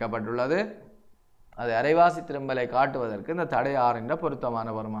தடை இணைக்கப்பட்டுள்ளது. அது அரைவாசி திரும்பலை காட்டுவதற்கு இந்த தடை R என்ற பொருத்தமான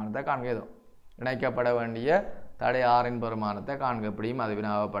பெருமானத்தை காண்கிறோம். இணைக்கப்பட வேண்டிய தடை R-இன் பெருமானத்தை காண்க. எப்படியும் அது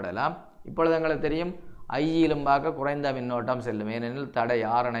வினாவப்படலாம். இப்பொழுது எங்களுக்கு தெரியும் IG-யிலும் பார்க்க குறைந்த மின்னோட்டம் செல்லும். ஏனெனில் தடை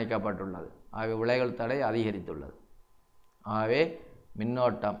R இணைக்கப்பட்டுள்ளது. ஆகவே விளைகள் தடை அதிகரித்துள்ளது. ஆகவே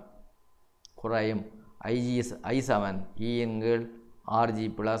மின்னோட்டம் குறையும். I Saman E/RG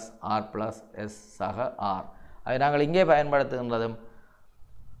 + R + S சக R. அதை நாங்கள் இங்கே பயன்படுத்துகின்றதும்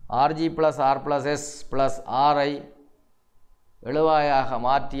RG + R + S + R-ஐ எழுவாயாக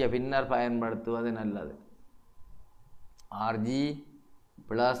மாற்றிய பின்னர் பயன்படுத்துவது நல்லது. RG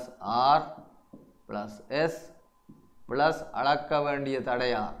 + R + S + அளக்க வேண்டிய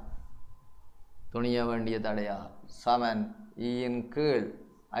தடையார், துணிய வேண்டிய தடையார் சமன்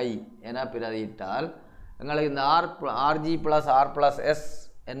E/I என பிரதியிட்டால் எங்களுக்கு இந்த RG + R + S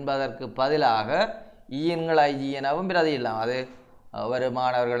என்பதற்கு பதிலாக E/IG எனவும் பிரதியிடலாம். அது ஒவ்வொரு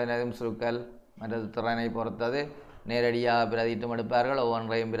மாணவர்களினதும் சுருக்கல் மற்றது திறனை பொறுத்தது. நேரடியாக பிரதியிட்டும் எடுப்பார்கள்,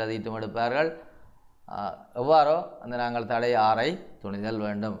 ஒவ்வொன்றையும் பிரதியிட்டும் எடுப்பார்கள். எவ்வாறோ அந்த நாங்கள் தடை R-ஐ துணிதல்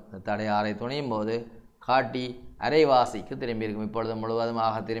வேண்டும். தடை R-ஐ துணியும் போது காட்டி அரைவாசிக்கு திரும்பியிருக்கும். இப்பொழுது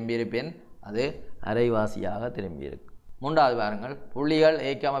முழுவதுமாக திரும்பியிருப்பேன், அது அரைவாசியாக திரும்பியிருக்கும். மூன்றாவது பாருங்கள், புள்ளிகள் A,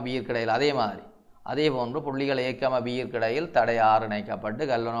 B ஈர்க்கடையில் அதே போன்று புள்ளிகள் A, B ஈர்க்கடையில் தடை R இணைக்கப்பட்டு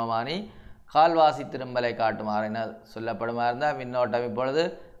கல்வனோமானி கால்வாசி திரும்பலை காட்டுமாறு என சொல்லப்படுமா இருந்தால் மின்னோட்டம் இப்பொழுது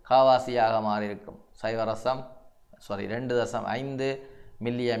காவாசியாக மாறியிருக்கும். 2.5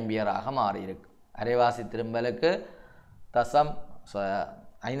 மில்லியம்பியராக மாறியிருக்கும். அரைவாசி திரும்பலுக்கு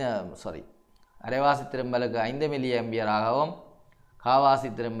அரைவாசி திரும்பலுக்கு 5 மில்லியம்பியராகவும் காவாசி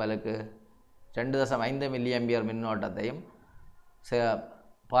திரும்பலுக்கு 2.5 மில்லியம்பியர் மின்னோட்டத்தையும்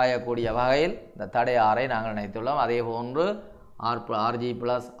பாயக்கூடிய வகையில் இந்த தடை R-ஐ நாங்கள் இணைத்துள்ளோம். அதே போன்று RG +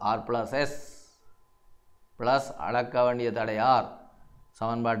 R + S + அளக்க வேண்டிய தடை R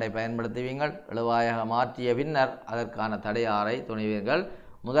சமன்பாட்டை பயன்படுத்துவீங்கள். எழுவாயாக மாற்றிய பின்னர் அதற்கான தடை ஆரை துணிவீர்கள்.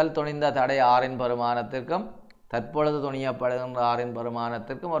 முதல் துணிந்த தடை ஆறின் பெருமானத்திற்கும் தற்பொழுது துணியப்படுகின்ற ஆறின்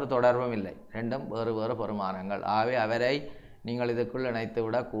பெருமானத்திற்கும் ஒரு தொடர்பும் இல்லை. ரெண்டும் வேறு வேறு பெருமானங்கள். ஆகவே அவரை நீங்கள் இதுக்குள் இணைத்து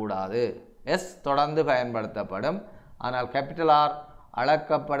விடக்கூடாது. எஸ் தொடர்ந்து பயன்படுத்தப்படும். ஆனால் கேபிட்டல் ஆர்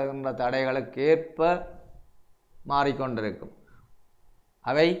அளக்கப்படுகின்ற தடைகளுக்கேற்ப மாறிக்கொண்டிருக்கும்.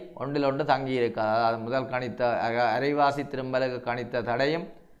 அவை ஒன்றில் ஒன்று தங்கியிருக்காது. அதாவது முதல் கணித்த அரைவாசி திரும்பலுக்கு கணித்த தடையும்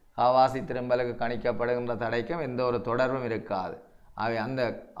காவாசி திரும்பலுக்கு கணிக்கப்படுகின்ற தடைக்கும் எந்த ஒரு தொடர்பும் இருக்காது. அவை அந்த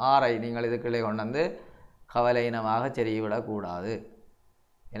ஆரை நீங்கள் இதுக்குள்ளே கொண்டு வந்து கவலையினமாக செருகிவிடக்கூடாது.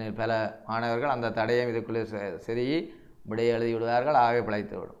 எனவே பல மாணவர்கள் அந்த தடையும் இதுக்குள்ளே செருகி விடைய எழுதி விடுவார்கள். ஆகவே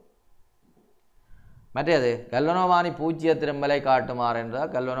பிழைத்துவிடும். மற்றது கல்வனோமானி பூஜ்ஜிய திரும்பலை காட்டுமாறு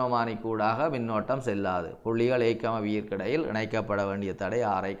என்றால் கல்வனோமானி கூடாக மின்னோட்டம் செல்லாது. புள்ளிகள் ஏக்கம வீர்க்கிடையில் இணைக்கப்பட வேண்டிய தடை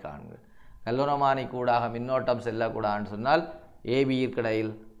ஆரை காண்க. கல்வனோமானி கூடாக மின்னோட்டம் செல்லக்கூடாதுன்னு சொன்னால்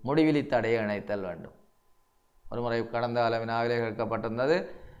ஏபியிற்கிடையில் முடிவிலி தடையை இணைத்தல் வேண்டும். ஒரு முறை கடந்த கால வினாவிலே கேட்கப்பட்டிருந்தது.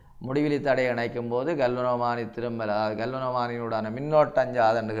 முடிவிலி தடையை இணைக்கும் போது கல்வனோமானி திரும்பல், அதாவது கல்வனோமானியுடான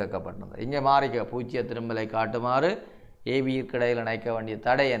மின்னோட்டஞ்சாதென்று கேட்கப்பட்டிருந்தது. இங்கே மாறிக்க பூஜ்ஜிய திரும்பலை காட்டுமாறு ஏபியிற்கிடையில் இணைக்க வேண்டிய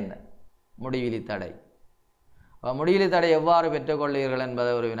தடை என்ன? முடிவிலி தடை. முடிவிலி தடை எவ்வாறு பெற்றுக்கொள்ளீர்கள் என்பது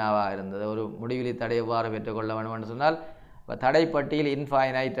ஒரு வினாவாக இருந்தது. ஒரு முடிவிலி தடை எவ்வாறு பெற்றுக்கொள்ள வேண்டும் என்று சொன்னால் தடைப்பட்டியில்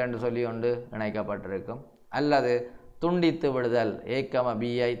இன்ஃபைனைட் என்று சொல்லி கொண்டு இணைக்கப்பட்டிருக்கும். அல்லது துண்டித்து விடுதல், ஏக்கம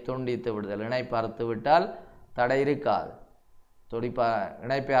பிஐ துண்டித்து விடுதல். இணைப்பு அறுத்து விட்டால் தடை இருக்காது.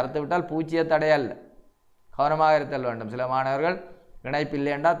 இணைப்பை அறுத்து விட்டால் பூச்சிய தடை அல்ல. கவனமாக இருத்தல் வேண்டும். சில மாணவர்கள் இணைப்பு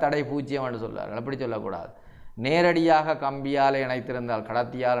இல்லையென்றால் தடை பூச்சியம் என்று சொல்வார்கள். அப்படி சொல்லக்கூடாது. நேரடியாக கம்பியால் இணைத்திருந்தால்,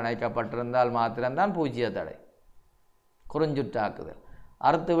 கடத்தியால் இணைக்கப்பட்டிருந்தால் மாத்திரம்தான் பூஜ்ஜிய தடை, குறுஞ்சுற்றாக்குதல்.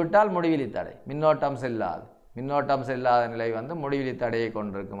 அறுத்து விட்டால் முடிவிலி தடை, மின்னோட்டம் செல்லாது. மின்னோட்டம் செல்லாத நிலை வந்து முடிவிலி தடையை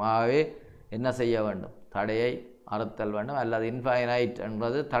கொண்டிருக்கும். ஆகவே என்ன செய்ய வேண்டும்? தடையை அறுத்தல் வேண்டும். அல்லது இன்ஃபைனைட்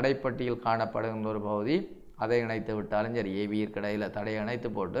என்பது தடைப்பட்டியில் காணப்படுகின்ற ஒரு பகுதி, அதை இணைத்து விட்டாலும் சரி. ஏபியிற்கிடையில் தடையை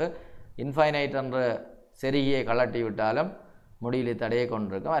இணைத்து போட்டு இன்ஃபைனைட் என்ற செருகியை கலட்டி விட்டாலும் முடிவிலி தடையை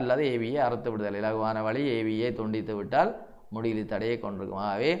கொண்டிருக்கும். அல்லது ஏபியை அறுத்து விடுதல், இலகுவான வழி ஏபியை துண்டித்து விட்டால் முடிவிலி தடையை கொண்டிருக்கும்.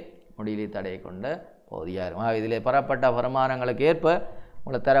 ஆகவே முடிவிலி தடையை கொண்ட பகுதியாகும். இதிலே பெறப்பட்ட வருமானங்களுக்கு ஏற்ப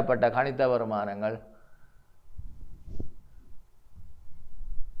உங்களுக்கு தரப்பட்ட கணித்த வருமானங்கள்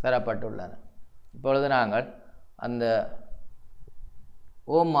தரப்பட்டுள்ளன. இப்பொழுது நாங்கள் அந்த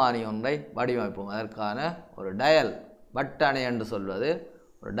ஓம்மானி ஒன்றை வடிவமைப்போம். அதற்கான ஒரு டயல், வட்டணை என்று சொல்வது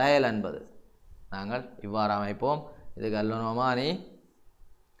ஒரு டயல் என்பது நாங்கள் இவ்வாறு அமைப்போம். இது கல்வனோமானி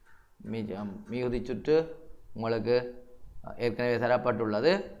மிகுதி சுற்று உங்களுக்கு ஏற்கனவே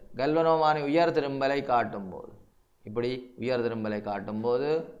தரப்பட்டுள்ளது. கல்வனோமானி உயர் திரும்பலை காட்டும்போது, இப்படி உயர் திரும்பலை காட்டும்போது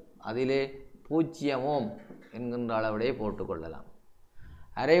அதிலே 0 ஓம் என்கின்ற அளவுடைய போட்டுக்கொள்ளலாம்.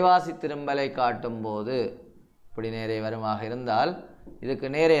 அரைவாசி திரும்பலை காட்டும்போது இப்படி நேரே வருமாக இருந்தால் இதுக்கு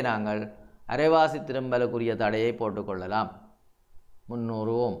நேரே நாங்கள் அரைவாசி திரும்பலுக்குரிய தடையை போட்டுக்கொள்ளலாம்.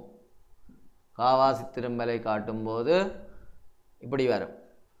 300 ஓம். காவாசி திரும்பலை காட்டும்போது இப்படி வரும்.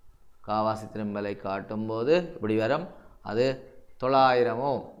 காவாசி திரும்பலை காட்டும்போது இப்படி வரும். அது 900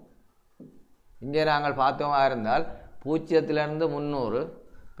 ஓம். இங்கே நாங்கள் பார்த்தோமாக இருந்தால் 0லிருந்து 300,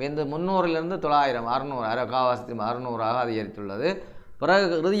 இப்போ இந்த 300லிருந்து 900, 600, காவாசி திரும்ப 600ஆக அதிகரித்துள்ளது.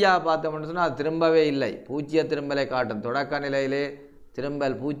 பிறகு இறுதியாக பார்த்தோம்னு சொன்னால் அது திரும்பவே இல்லை. 0 திரும்பலை காட்டும். தொடக்க நிலையிலே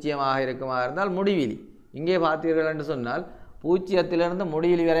திரும்பல் 0ஆக இருக்குமாக இருந்தால் முடிவிலி. இங்கே பார்த்தீர்கள் என்று சொன்னால் 0லிருந்து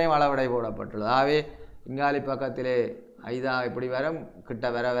முடிவிலி வரையும் அளவடை போடப்பட்டுள்ளது. ஆகவே இங்காலி பக்கத்திலே 5 இப்படி வரும். கிட்ட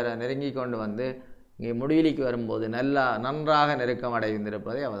வர வர நெருங்கி கொண்டு வந்து இங்கே முடிவிலிக்கு வரும்போது நன்றாக நெருக்கம்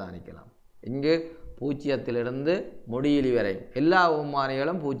அடைந்திருப்பதை அவதானிக்கலாம். இங்கு 0லிருந்து முடிவிலி வரை எல்லா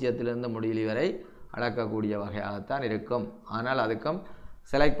ஓம்மானிகளும் 0லிருந்து முடிவிலி வரை அளக்கக்கூடிய வகையாகத்தான் இருக்கும். ஆனால் அதுக்கும்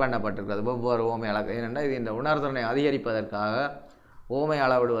செலக்ட் பண்ணப்பட்டிருக்கிறது ஒவ்வொரு ஓமை அளக்க. ஏனென்றால் இது இந்த உணர்திறனை அதிகரிப்பதற்காக ஓமை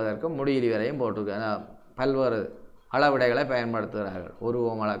அளவிடுவதற்கும் முடிவிலி வரையும் போட்டிருக்க பல்வேறு அளவிடைகளை பயன்படுத்துகிறார்கள். 1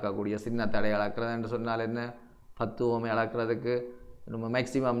 ஓம் அளக்கக்கூடிய சின்ன தடை அளக்கிறது என்று சொன்னால் என்ன, 10 ஓமை அளக்கிறதுக்கு நம்ம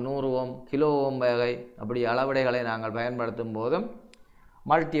மேக்சிமம் 100 ஓம், கிலோ ஓம் வகை அப்படி அளவிடைகளை நாங்கள் பயன்படுத்தும் போதும்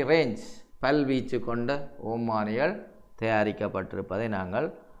மல்டி ரேஞ்ச் பல்வீச்சு கொண்ட ஓம்மானிகள் தயாரிக்கப்பட்டிருப்பதை நாங்கள்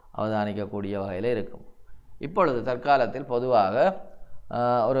அவதானிக்கக்கூடிய வகையில் இருக்கும். இப்பொழுது தற்காலத்தில் பொதுவாக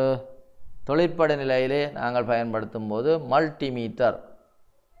ஒரு தொழிற்பட நிலையிலே நாங்கள் பயன்படுத்தும் போது மல்டிமீட்டர்,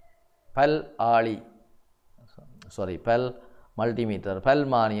 மல்டிமீட்டர்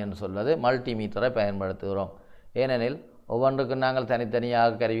பல்மானி என்று சொல்வது மல்டிமீட்டரை பயன்படுத்துகிறோம். ஏனெனில் ஒவ்வொன்றுக்கு நாங்கள்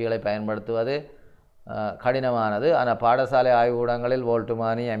தனித்தனியாக கருவிகளை பயன்படுத்துவது கடினமானது. ஆனால் பாடசாலை ஆய்வுக்கூடங்களில்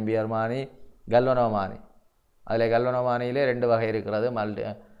வோல்ட்டுமானி, ஆம்பியர்மானி, கல்வனோமானி, அதில் கல்வனோமானியிலே 2 வகை இருக்கிறது.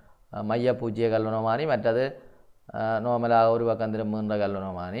 மைய பூஜ்ஜிய கல்வனோமானி, மற்றது நோமலாக ஒரு பக்கம் திரும்புகின்ற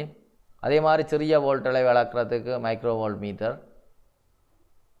கல்வனோமானி. அதே மாதிரி சிறிய வோல்ட்டளை வளர்க்குறதுக்கு மைக்ரோ வோல்ட் மீட்டர்,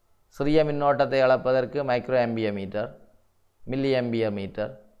 சிறிய மின்னோட்டத்தை அளப்பதற்கு micro ampere metre, milli ampere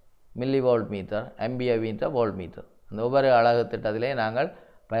metre, milli volt metre, ampere metre, volt metre. அந்த ஒவ்வொரு அலகு திட்டத்திலே நாங்கள்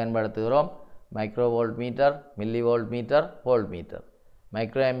பயன்படுத்துகிறோம். Micro volt metre, milli volt metre, volt metre.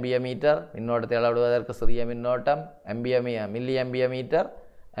 Micro ampere metre மின்னோட்டத்தை அளவிடுவதற்கு சிறிய மின்னோட்டம், milli ampere metre,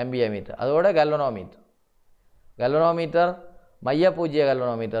 ampere metre. அதோட கல்வனோமீட்டர். கல்வனோமீட்டர் மையப்பூஜ்ஜிய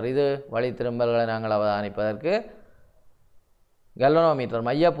கல்வனோமீட்டர். இது வழி திரும்பல்களை நாங்கள் அவதானிப்பதற்கு கல்வனோமீட்டர்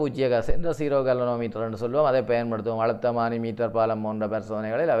மையப்பூஜ்ஜிய சென்டர் ஜீரோ கல்வனோமீட்டர் என்று சொல்லுவோம். அதை பயன்படுத்துவோம். அழுத்தமானி, மீட்டர் பாலம் போன்ற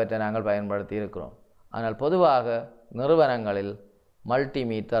பரிசோதனைகளில் அவற்றை நாங்கள் பயன்படுத்தி இருக்கிறோம். ஆனால் பொதுவாக நிறுவனங்களில்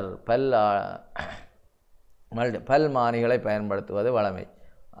மல்டிமீட்டர் பல்மானிகளை பயன்படுத்துவது வழமை.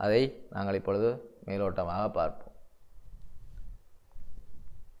 அதை நாங்கள் இப்பொழுது மேலோட்டமாக பார்ப்போம்.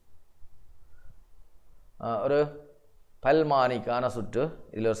 ஒரு பல்மானிக்கான சுற்று,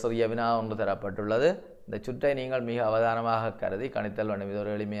 இதில் ஒரு சிறிய வினா ஒன்று தரப்பட்டுள்ளது. இந்த சுற்றை நீங்கள் மிக அவதானமாக கருதி கணித்தல் வேண்டும். இது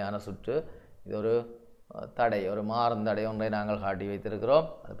ஒரு எளிமையான சுற்று. இது ஒரு தடை, ஒரு மாறுந்தடை ஒன்றை நாங்கள் காட்டி வைத்திருக்கிறோம்.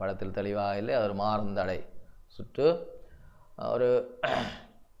 அது படத்தில் தெளிவாக இல்லை. அது ஒரு மாறுந்தடை சுற்று. ஒரு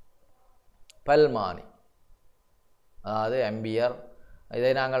பல்மானி, அதாவது ஆம்பியர்.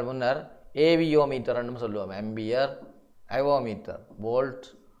 இதை நாங்கள் முன்னர் ஏவியோமீட்டர் என்றும் சொல்லுவோம். ஆம்பியர், ஐவோமீட்டர், வோல்ட்,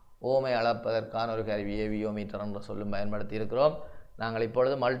 ஓமை அளப்பதற்கான ஒரு கருவி ஏவியோமீட்டர் என்ற சொல்லும் பயன்படுத்தி இருக்கிறோம். நாங்கள்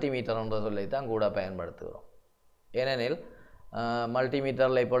இப்பொழுது மல்டிமீட்டர் என்ற சொல்லைத்தான் கூட பயன்படுத்துகிறோம். ஏனெனில்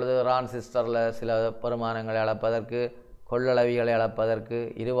மல்டிமீட்டரில் இப்பொழுது டிரான்சிஸ்டரில் சில பெருமானங்களை அளப்பதற்கு, கொள்ளளவிகளை அளப்பதற்கு,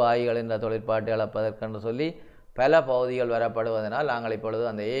 இருவாய்கள் என்ற தொழிற்பாட்டை அளப்பதற்கு என்று சொல்லி பல பகுதிகள் வரப்படுவதனால் நாங்கள் இப்பொழுது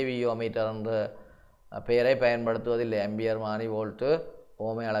அந்த ஏவியோமீட்டர் என்ற பெயரை பயன்படுத்துவதில்லை. ஆம்பியர், மானி, வோல்ட்டு,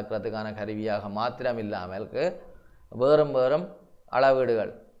 ஓமை அளக்கிறதுக்கான கருவியாக மாத்திரம் இல்லாமலுக்கு வேறும் வேறும்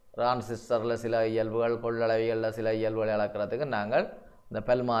அளவீடுகள், டிரான்சிஸ்டரில் சில இயல்புகள், கொள்ளளவிகளில் சில இயல்புகளை அளக்கிறதுக்கு நாங்கள் இந்த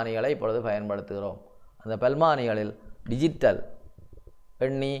பல்மானிகளை இப்பொழுது பயன்படுத்துகிறோம். அந்த பல்மானிகளில் டிஜிட்டல்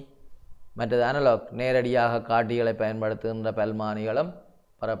எண்ணி மற்றது அனலாக் நேரடியாக காட்டிகளை பயன்படுத்துகின்ற பல்மானிகளும்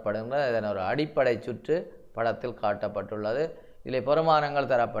பெறப்படுகின்ற இதன் ஒரு அடிப்படை சுற்று படத்தில் காட்டப்பட்டுள்ளது. இதில்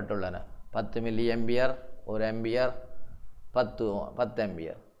பெருமானங்கள் தரப்பட்டுள்ளன. 10 மில்லி ஆம்பியர், 1 ஆம்பியர், 10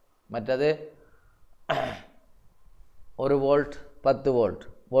 ஆம்பியர். மற்றது 1 வோல்ட், 10 வோல்ட்,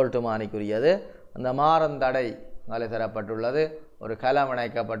 வோல்ட்டு மானிக்குரியது. அந்த மாறந்தடை அலை தரப்பட்டுள்ளது. ஒரு கலம்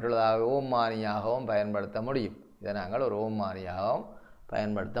இணைக்கப்பட்டுள்ளதாக ஓம்மானியாகவும் பயன்படுத்த முடியும். இதை நாங்கள் ஒரு ஓம்மானியாகவும்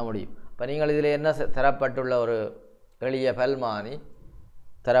பயன்படுத்த முடியும். இப்போ நீங்கள் இதில் என்ன தரப்பட்டுள்ள ஒரு எளிய பல்மானி,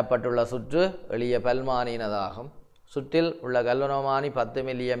 தரப்பட்டுள்ள சுற்று எளிய பல்மானியினதாகும். சுற்றில் உள்ள கல்வனோமானி 10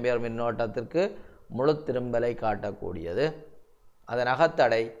 மில்லி ஆம்பியர் மின்னோட்டத்திற்கு முழு திரும்பலை காட்டக்கூடியது. அதன்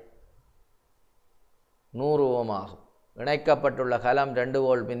அகத்தடை 100 ஓம் ஆகும். இணைக்கப்பட்டுள்ள கலம் 2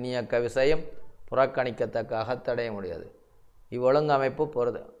 வோல்ட் மின்னியக்க விசையும் புறக்கணிக்கத்தக்க அகத்தடையும் உடையது.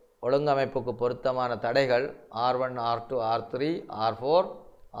 ஒழுங்கமைப்புக்கு பொருத்தமான தடைகள் R1, R2, R3, R4,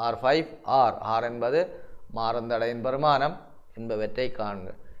 R5, R. R என்பது மாறந்தடையின் பெருமானம் என்பவற்றை காண்க.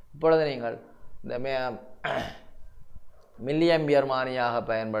 இப்பொழுது நீங்கள் இந்த மில்லி ஆம்பியர் மானியாக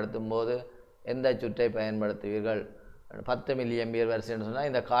பயன்படுத்தும் போது எந்த சுற்றை பயன்படுத்துவீர்கள்? 10 மில்லி ஆம்பியர் வரிசைன்னு சொன்னால்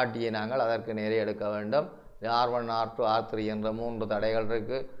இந்த காட்டியை நாங்கள் அதற்கு நேரே எடுக்க வேண்டும். R1, R2, R3 என்ற 3 தடைகள்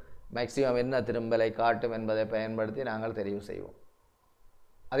இருக்குது. மேக்சிமம் என்ன திரும்பலை காட்டும் என்பதை பயன்படுத்தி நாங்கள் தெரிவு செய்வோம்.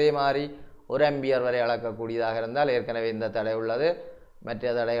 அதே மாதிரி 1 ஆம்பியர் வரை அளக்கக்கூடியதாக இருந்தால் ஏற்கனவே இந்த தடை உள்ளது.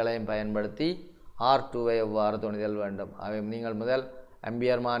 மற்ற தடைகளையும் பயன்படுத்தி R2வை எவ்வாறு துணிதல் வேண்டும்? அவை நீங்கள் முதல்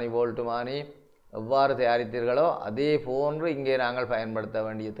ஆம்பியர் மானி, வோல்ட்டு மானி எவ்வாறு தயாரித்தீர்களோ அதே போன்று இங்கே நாங்கள் பயன்படுத்த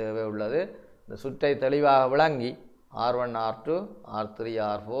வேண்டிய தேவை உள்ளது. இந்த சுற்றை தெளிவாக விளங்கி R1, R2, R3,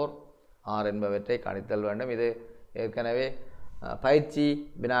 R4, R என்பவற்றை கணித்தல் வேண்டும். இது ஏற்கனவே பயிற்சி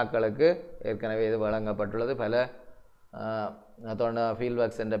வினாக்களுக்கு ஏற்கனவே இது வழங்கப்பட்டுள்ளது. பல ஃபீல்ட்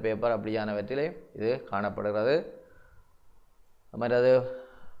ஒர்க்ஸ் என்ற பேப்பர் அப்படியானவற்றிலே இது காணப்படுகிறது. மற்றது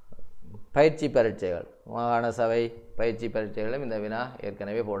பயிற்சி பரீட்சைகள், மாகாண சபை பயிற்சி பரீட்சைகளும் இந்த வினா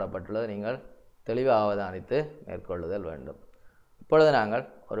ஏற்கனவே போடப்பட்டுள்ளது. நீங்கள் தெளிவாக அவதானித்து மேற்கொள்ளுதல் வேண்டும். இப்பொழுது நாங்கள்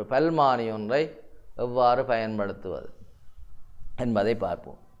ஒரு பல்மானி ஒன்றை எவ்வாறு பயன்படுத்துவது என்பதை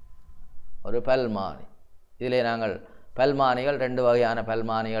பார்ப்போம். ஒரு பல்மானி, இதிலே நாங்கள் பல்மானிகள் 2 வகையான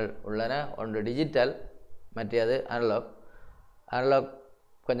பல்மானிகள் உள்ளன. ஒன்று டிஜிட்டல், மற்றது அனலாக். அனலாக்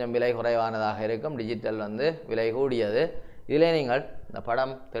கொஞ்சம் விலை குறைவானதாக இருக்கும், டிஜிட்டல் விலை கூடியது. இதிலே நீங்கள் இந்த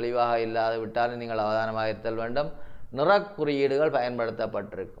படம் தெளிவாக இல்லாது விட்டாலும் நீங்கள் அவதானமாக இருத்தல் வேண்டும். நிறக்குறியீடுகள்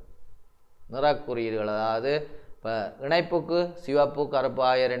பயன்படுத்தப்பட்டிருக்கும். நிறக்குறியீடுகள், அதாவது இப்போ இணைப்புக்கு சிவப்பு, கருப்பு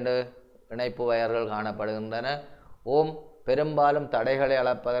ஆகிய 2 இணைப்பு வயர்கள் காணப்படுகின்றன. ஓம் பெரும்பாலும் தடைகளை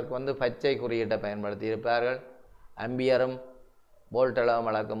அளப்பதற்கு பச்சை குறியீட்டை பயன்படுத்தி இருப்பார்கள். ஆம்பியரும் வோல்ட்டளவும்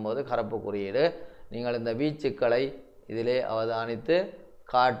அளக்கும் போது கருப்பு குறியீடு. நீங்கள் இந்த வீச்சுக்களை இதிலே அவதானித்து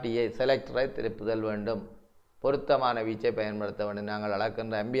காட்டியை செலக்டரை திருப்புதல் வேண்டும். பொருத்தமான வீச்சை பயன்படுத்த வேண்டும். நாங்கள்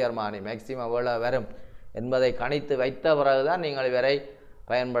அளக்கின்ற ஆம்பியர் மானி மேக்சிமம் எவ்வளோ வரும் என்பதை கணித்து வைத்த பிறகுதான் நீங்கள் இவரை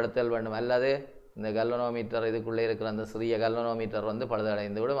பயன்படுத்தல் வேண்டும். அல்லது இந்த கல்வனோமீட்டர் இதுக்குள்ளே இருக்கிற அந்த சிறிய கல்வனோமீட்டர் வந்து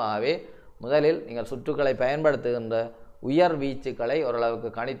பழுதடைந்து விடும். ஆகவே முதலில் நீங்கள் சுற்றுக்களை பயன்படுத்துகின்ற உயர் வீச்சுக்களை ஓரளவுக்கு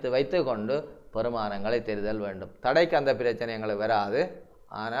கணித்து வைத்து கொண்டு பெருமானங்களை தெரிதல் வேண்டும். தடைக்கு அந்த பிரச்சனை எங்களுக்கு வராது.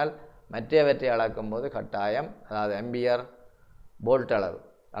 ஆனால் மற்றவற்றை அளக்கும்போது கட்டாயம், அதாவது ஆம்பியர் போல்ட் அளவு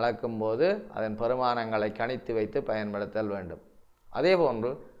அளக்கும்போது அதன் பெருமானங்களை கணித்து வைத்து பயன்படுத்தல் வேண்டும். அதே போன்று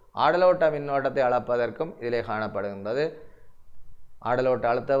ஆடலோட்ட மின்னோட்டத்தை அளப்பதற்கும் இதிலே காணப்படுகின்றது. ஆடலோட்ட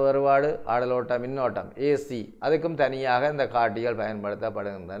அழுத்த வேறுபாடு, ஆடலோட்ட மின்னோட்டம் ஏசி, அதுக்கும் தனியாக இந்த காட்டிகள்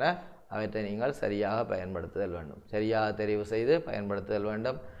பயன்படுத்தப்படுகின்றன. அவற்றை நீங்கள் சரியாக பயன்படுத்துதல் வேண்டும். சரியாக தெரிவு செய்து பயன்படுத்துதல்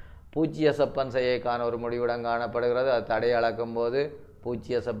வேண்டும். பூச்சிய செப்பன் செய்கைக்கான ஒரு முடிவுடன் காணப்படுகிறது. அது தடை அளக்கும் போது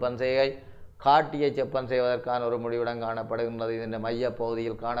பூச்சிய செப்பன் செய்கை, காட்டியை செப்பன் செய்வதற்கான ஒரு முடிவுடன் காணப்படுகின்றது. இதன் மைய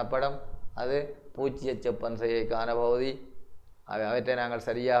பகுதியில் காணப்படும். அது பூச்சிய செப்பன் செய்கைக்கான பகுதி. அவற்றை நாங்கள்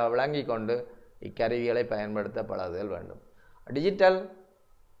சரியாக விளங்கி கொண்டு இக்கருவிகளை பயன்படுத்த பழகுதல் வேண்டும். Digital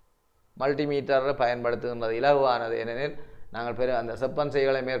multimeter பயன்படுத்துகின்றது இலகுவானது. ஏனெனில் நாங்கள் அந்த செப்பன்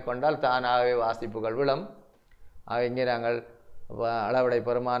செய்களை மேற்கொண்டால் தானாகவே வாசிப்புகள் விழும். இங்கே நாங்கள் அளவடை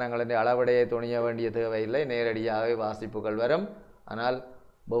பெருமானங்களின் அளவடையை துணிய வேண்டிய தேவையில்லை, நேரடியாகவே வாசிப்புகள் வரும். ஆனால்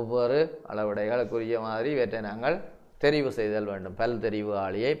ஒவ்வொரு அளவடைகளுக்குரிய மாதிரி இவற்றை நாங்கள் தெரிவு செய்தல் வேண்டும். பல் தெரிவு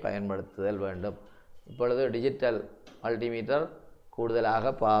ஆளியை பயன்படுத்துதல் வேண்டும். இப்பொழுது டிஜிட்டல் மல்டிமீட்டர்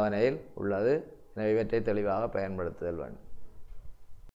கூடுதலாக பாவனையில் உள்ளது. எனவே இவற்றை தெளிவாக பயன்படுத்துதல் வேண்டும்.